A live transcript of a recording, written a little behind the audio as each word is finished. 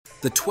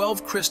The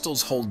 12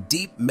 crystals hold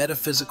deep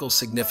metaphysical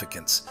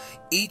significance,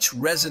 each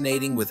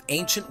resonating with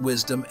ancient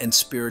wisdom and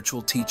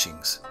spiritual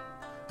teachings.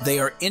 They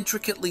are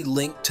intricately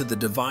linked to the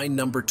divine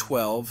number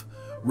 12,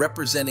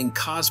 representing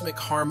cosmic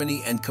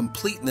harmony and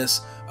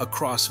completeness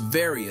across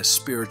various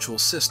spiritual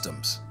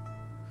systems.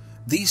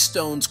 These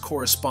stones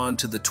correspond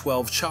to the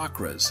 12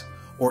 chakras,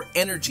 or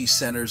energy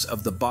centers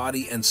of the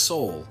body and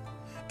soul,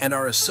 and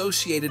are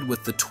associated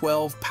with the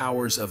 12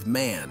 powers of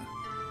man.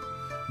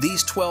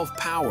 These 12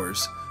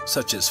 powers,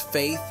 such as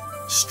faith,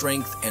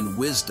 strength, and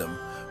wisdom,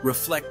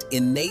 reflect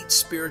innate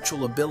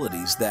spiritual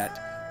abilities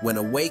that, when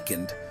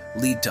awakened,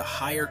 lead to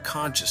higher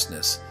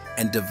consciousness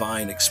and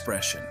divine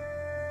expression.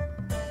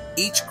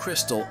 Each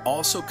crystal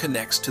also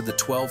connects to the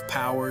 12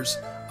 powers,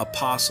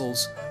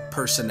 apostles,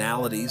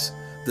 personalities,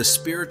 the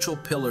spiritual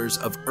pillars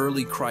of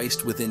early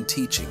Christ within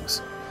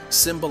teachings,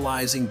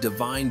 symbolizing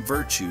divine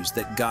virtues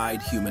that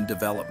guide human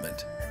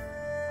development.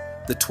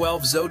 The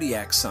 12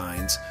 zodiac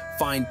signs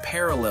find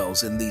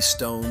parallels in these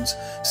stones,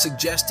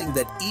 suggesting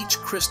that each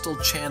crystal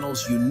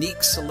channels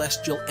unique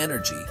celestial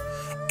energy,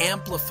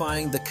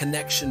 amplifying the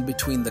connection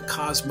between the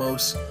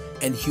cosmos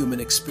and human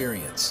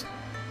experience.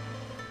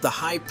 The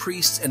high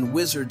priests and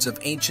wizards of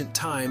ancient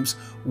times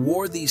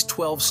wore these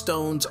 12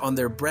 stones on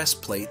their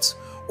breastplates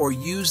or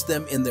used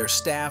them in their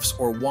staffs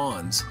or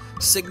wands,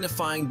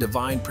 signifying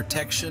divine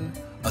protection,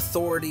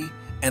 authority,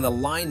 and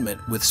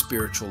alignment with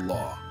spiritual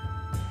law.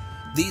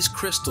 These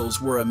crystals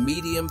were a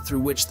medium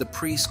through which the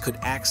priests could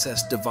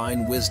access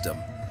divine wisdom,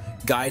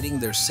 guiding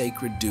their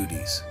sacred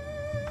duties.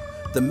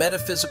 The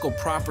metaphysical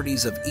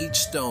properties of each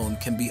stone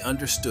can be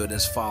understood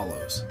as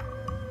follows.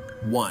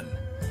 1.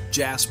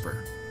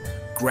 Jasper,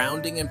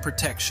 grounding and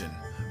protection,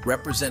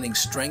 representing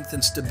strength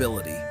and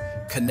stability,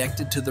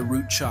 connected to the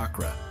root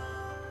chakra.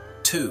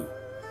 2.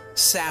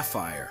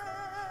 Sapphire,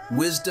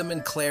 wisdom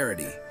and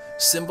clarity,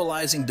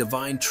 symbolizing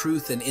divine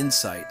truth and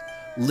insight,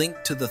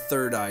 linked to the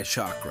third eye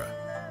chakra.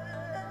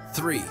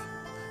 3.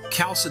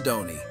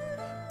 Chalcedony,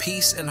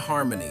 peace and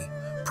harmony,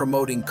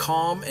 promoting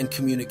calm and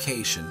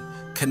communication,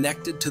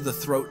 connected to the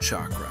throat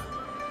chakra.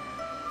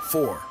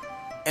 4.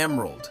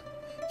 Emerald,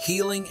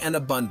 healing and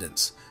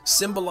abundance,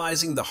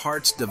 symbolizing the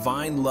heart's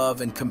divine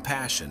love and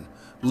compassion,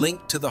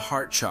 linked to the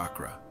heart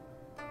chakra.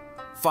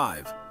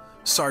 5.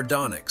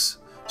 Sardonyx,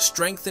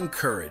 strength and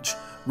courage,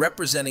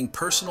 representing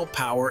personal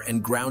power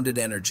and grounded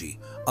energy,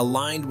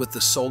 aligned with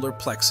the solar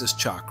plexus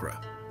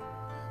chakra.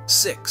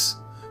 6.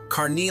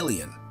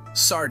 Carnelian,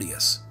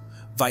 sardius,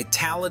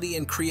 vitality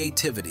and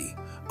creativity,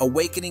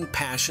 awakening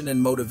passion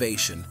and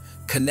motivation,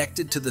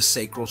 connected to the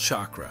sacral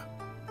chakra.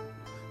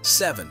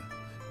 7.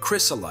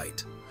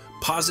 Chrysolite,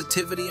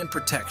 positivity and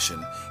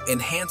protection,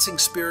 enhancing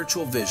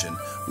spiritual vision,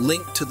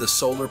 linked to the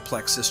solar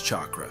plexus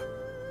chakra.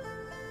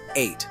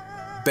 8.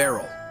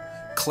 Beryl,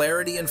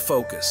 clarity and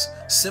focus,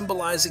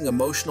 symbolizing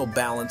emotional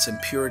balance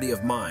and purity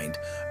of mind,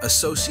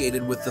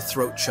 associated with the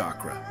throat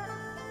chakra.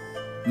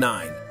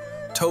 9.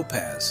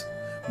 Topaz,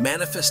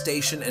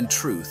 manifestation and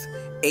truth,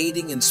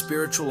 aiding in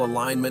spiritual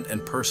alignment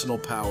and personal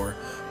power,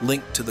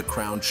 linked to the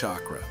crown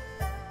chakra.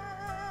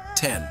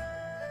 10.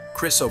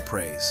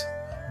 Chrysoprase,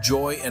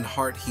 joy and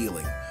heart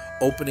healing,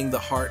 opening the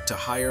heart to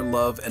higher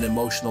love and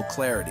emotional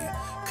clarity,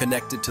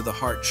 connected to the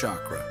heart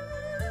chakra.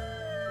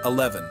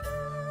 11.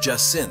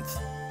 Jacinth,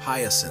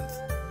 hyacinth,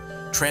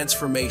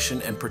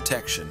 transformation and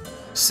protection,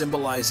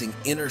 symbolizing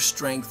inner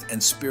strength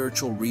and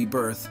spiritual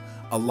rebirth,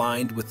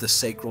 aligned with the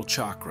sacral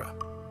chakra.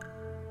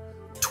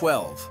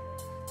 12.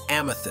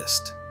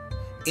 Amethyst,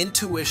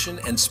 intuition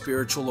and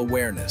spiritual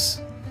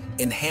awareness,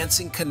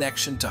 enhancing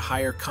connection to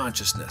higher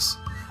consciousness,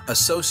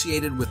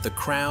 associated with the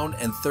crown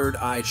and third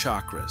eye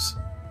chakras.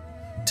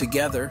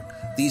 Together,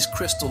 these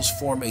crystals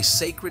form a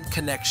sacred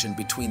connection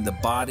between the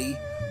body,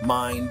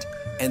 mind,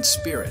 and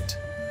spirit,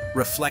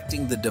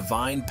 reflecting the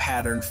divine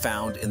pattern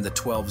found in the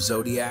 12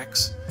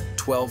 zodiacs,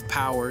 12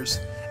 powers,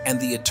 and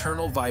the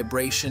eternal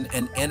vibration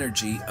and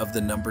energy of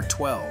the number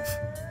 12.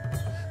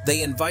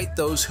 They invite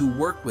those who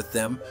work with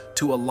them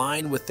to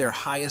align with their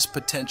highest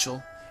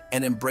potential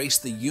and embrace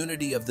the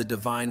unity of the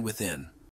divine within.